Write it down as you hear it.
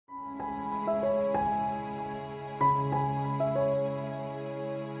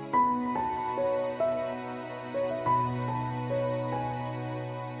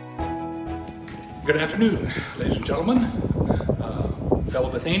Good afternoon, ladies and gentlemen,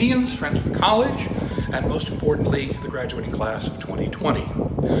 fellow Bethanians, friends of the college, and most importantly, the graduating class of 2020.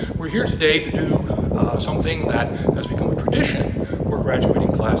 We're here today to do something that has become a tradition for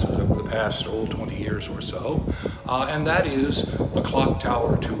graduating classes over the past 20 years or so, and that is the Clock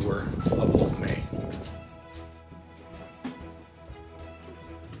Tower Tour of Old Main.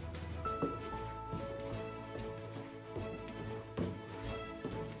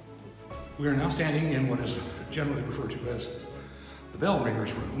 We are now standing in what is generally referred to as the bell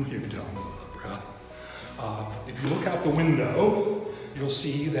ringer's room. You can tell I'm a little out of breath. If you look out the window, you'll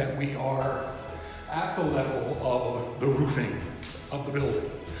see that we are at the level of the roofing of the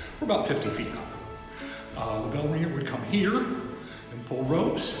building. We're about 50 feet up. The bell ringer would come here and pull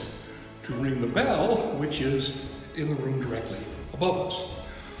ropes to ring the bell, which is in the room directly above us.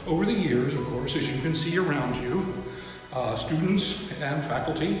 Over the years, of course, as you can see around you, students and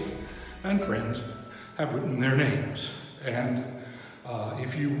faculty and friends have written their names. And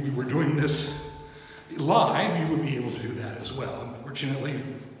if we were doing this live, you would be able to do that as well. Unfortunately,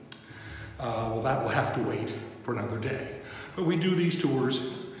 well, that will have to wait for another day. But we do these tours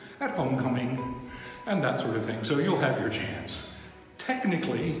at homecoming and that sort of thing, so you'll have your chance.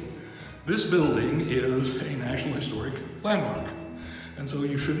 Technically, this building is a National Historic Landmark, and so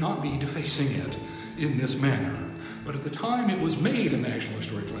you should not be defacing it in this manner. But at the time it was made a National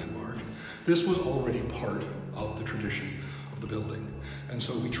Historic Landmark, this was already part of the tradition of the building. And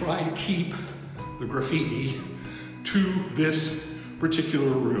so we try to keep the graffiti to this particular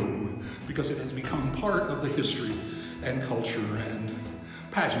room because it has become part of the history and culture and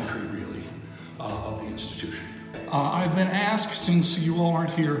pageantry, really, of the institution. I've been asked, since you all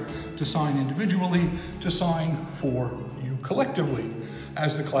aren't here to sign individually, to sign for you collectively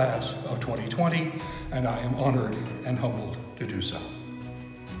as the class of 2020, and I am honored and humbled to do so.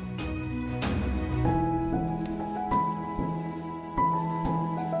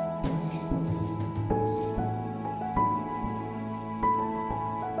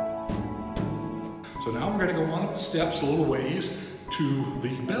 So now we're going to go on up the steps a little ways to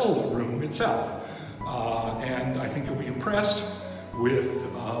the bell room itself. And I think you'll be impressed with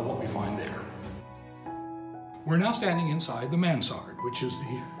what we find there. We're now standing inside the mansard, which is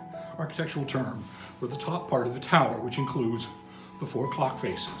the architectural term for the top part of the tower, which includes the 4 clock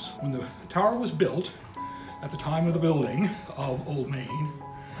faces. When the tower was built, at the time of the building of Old Main,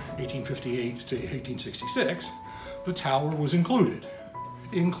 1858 to 1866, the tower was included,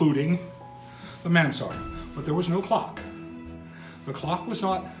 including the mansard, but there was no clock. The clock was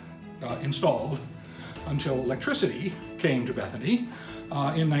not installed until electricity came to Bethany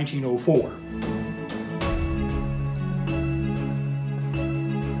in 1904.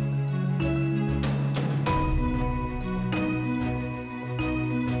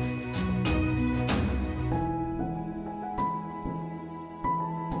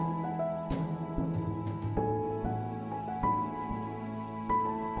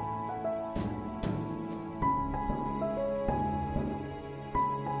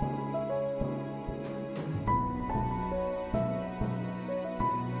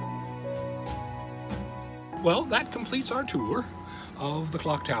 Well, that completes our tour of the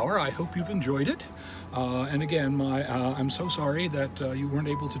clock tower. I hope you've enjoyed it. And again, I'm so sorry that you weren't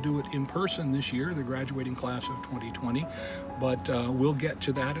able to do it in person this year, the graduating class of 2020, but we'll get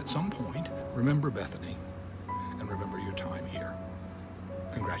to that at some point. Remember Bethany, and remember your time here.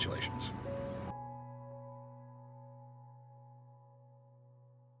 Congratulations.